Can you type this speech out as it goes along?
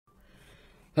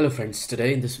Hello friends,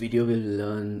 today in this video we'll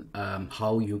learn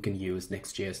how you can use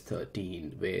Next.js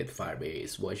 13 with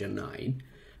Firebase version 9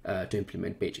 to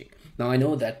implement paging. Now I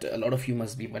know that a lot of you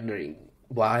must be wondering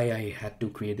why I had to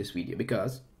create this video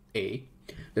because A,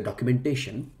 the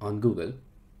documentation on Google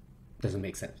doesn't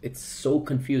make sense. It's so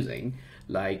confusing.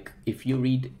 Like if you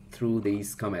read through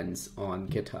these comments on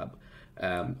GitHub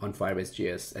on Firebase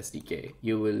JS SDK,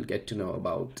 you will get to know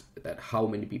about that how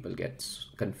many people get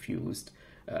confused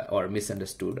or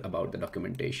misunderstood about the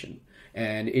documentation,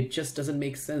 and it just doesn't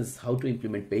make sense how to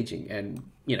implement paging. And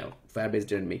Firebase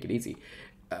didn't make it easy.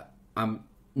 I'm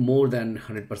more than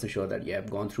 100% sure that you have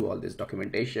gone through all this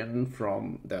documentation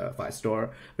from the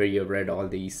Firestore, where you've read all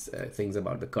these things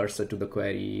about the cursor to the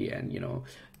query and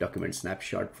document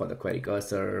snapshot for the query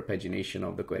cursor, pagination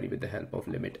of the query with the help of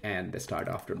limit and the start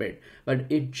after bit. But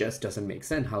it just doesn't make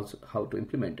sense how to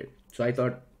implement it. So I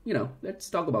thought, let's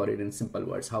talk about it in simple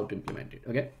words, how to implement it.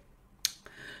 Okay.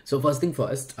 So first thing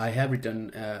first, I have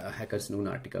written a Hacker's Noon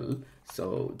article.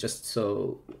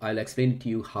 So I'll explain to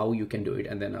you how you can do it,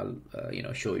 and then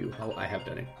I'll show you how I have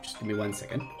done it. Just give me 1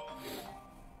 second.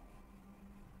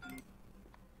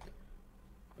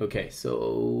 Okay,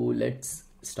 so let's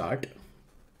start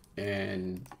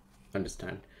and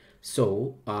understand.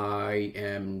 So I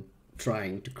am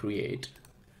trying to create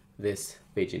this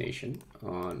pagination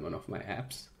on one of my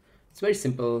apps. It's very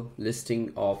simple,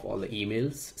 listing of all the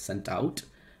emails sent out,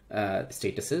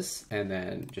 statuses, and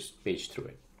then just page through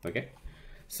it. Okay,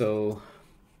 so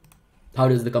how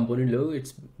does the component look?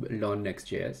 It's built on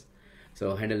Next.js.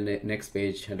 So handle next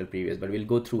page, handle previous, but we'll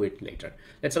go through it later.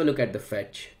 Let's have a look at the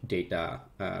fetch data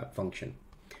function.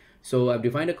 So I've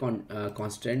defined a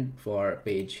constant for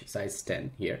page size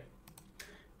 10 here.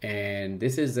 And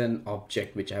this is an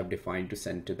object which I have defined to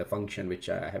send to the function which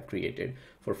I have created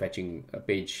for fetching a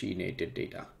paginated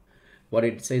data. What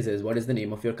it says is, what is the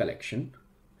name of your collection,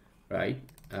 right?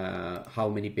 How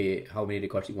many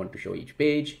records you want to show each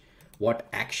page, what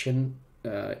action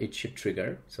it should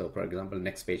trigger. So for example,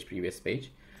 next page, previous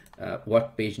page,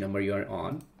 what page number you are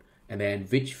on, and then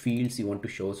which fields you want to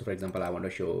show. So for example, I want to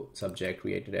show subject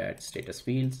created at status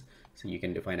fields. So you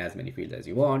can define as many fields as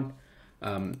you want.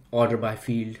 Order by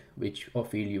field, which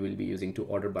field you will be using to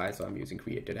order by. So I'm using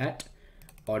created at.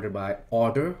 Order by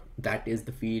order, that is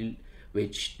the field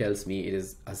which tells me it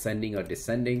is ascending or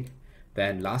descending.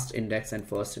 Then last index and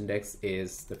first index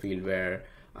is the field where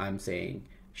I'm saying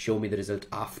show me the result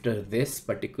after this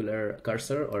particular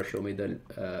cursor, or show me the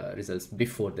results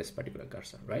before this particular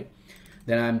cursor, right?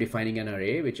 Then I'm defining an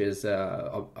array, which is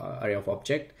array of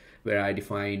object, where I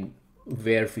define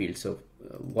where field. So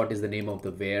what is the name of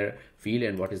the where field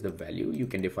and what is the value. You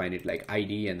can define it like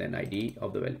ID and then ID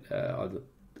of the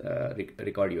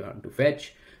record you want to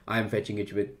fetch. I'm fetching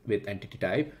it with entity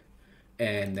type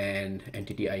and then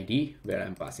entity ID, where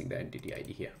I'm passing the entity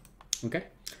ID here. Okay,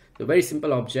 so very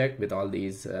simple object with all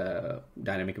these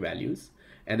dynamic values,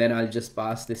 and then I'll just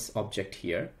pass this object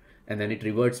here, and then it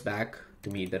reverts back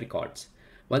to me the records.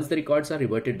 Once the records are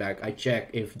reverted back, I check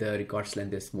if the records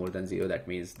length is more than 0. That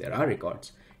means there are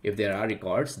records. If there are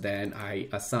records, then I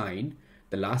assign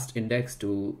the last index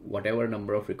to whatever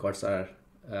number of records are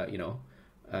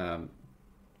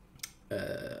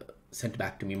sent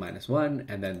back to me -1,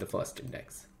 and then the first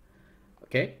index.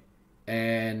 Okay,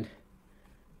 and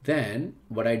then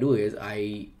what I do is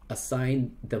I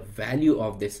assign the value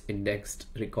of this indexed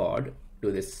record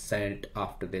to this sent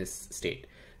after this state.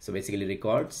 So basically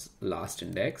records, last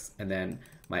index, and then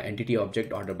my entity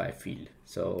object order by field.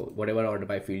 So whatever order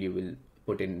by field you will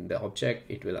put in the object,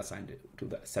 it will assign it to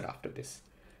the set after this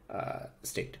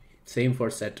state. Same for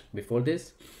set before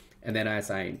this, and then I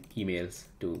assign emails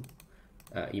to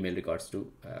email records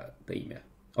to the email.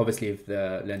 Obviously, if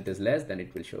the length is less, then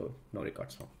it will show no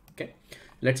records from. Okay,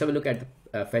 let's have a look at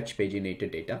the fetch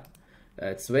paginated data.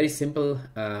 It's a very simple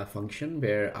function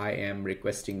where I am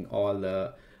requesting all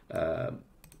the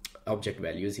object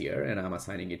values here, and I'm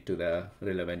assigning it to the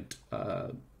relevant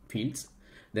fields.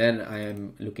 Then I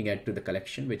am looking at to the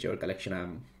collection, whichever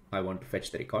collection I want to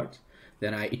fetch the records.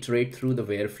 Then I iterate through the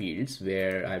where fields,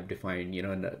 where I've defined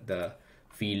the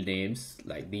field names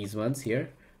like these ones here.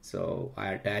 So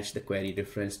I attach the query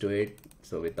reference to it,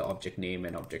 so with the object name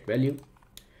and object value.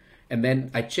 And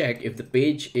then I check if the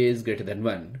page is greater than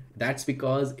 1. That's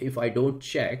because if I don't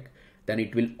check, then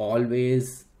it will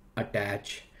always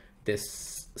attach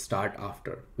this start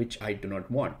after, which I do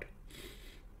not want.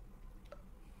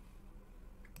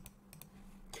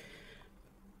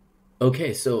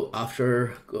 Okay, so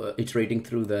after iterating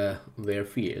through the where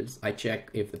fields, I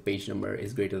check if the page number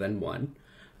is greater than 1.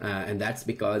 And that's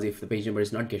because if the page number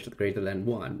is not greater than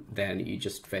 1, then you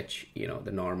just fetch,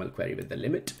 the normal query with the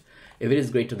limit. If it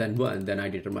is greater than 1, then I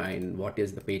determine what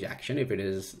is the page action, if it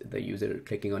is the user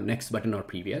clicking on next button or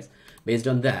previous. Based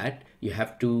on that, you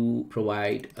have to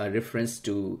provide a reference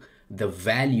to the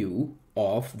value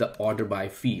of the order by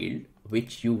field,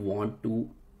 which you want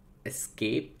to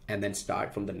escape and then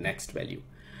start from the next value.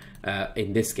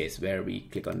 In this case, where we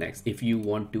click on next, if you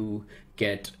want to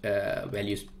get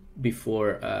values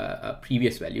before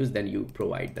previous values, then you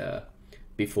provide the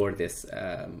before this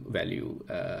value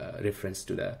reference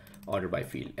to the order by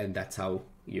field, and that's how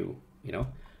you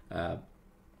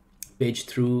page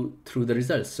through the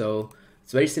results. So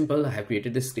it's very simple. I have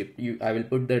created this script. I will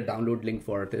put the download link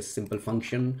for this simple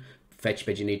function, fetch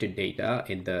paginated data,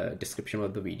 in the description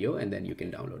of the video, and then you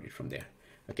can download it from there.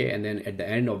 Okay, and then at the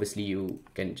end, obviously you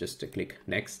can just click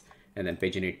next and then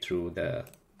paginate through the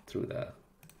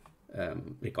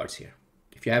records here.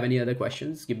 If you have any other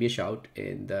questions, give me a shout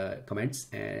in the comments,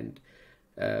 and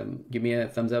give me a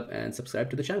thumbs up and subscribe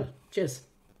to the channel. Cheers.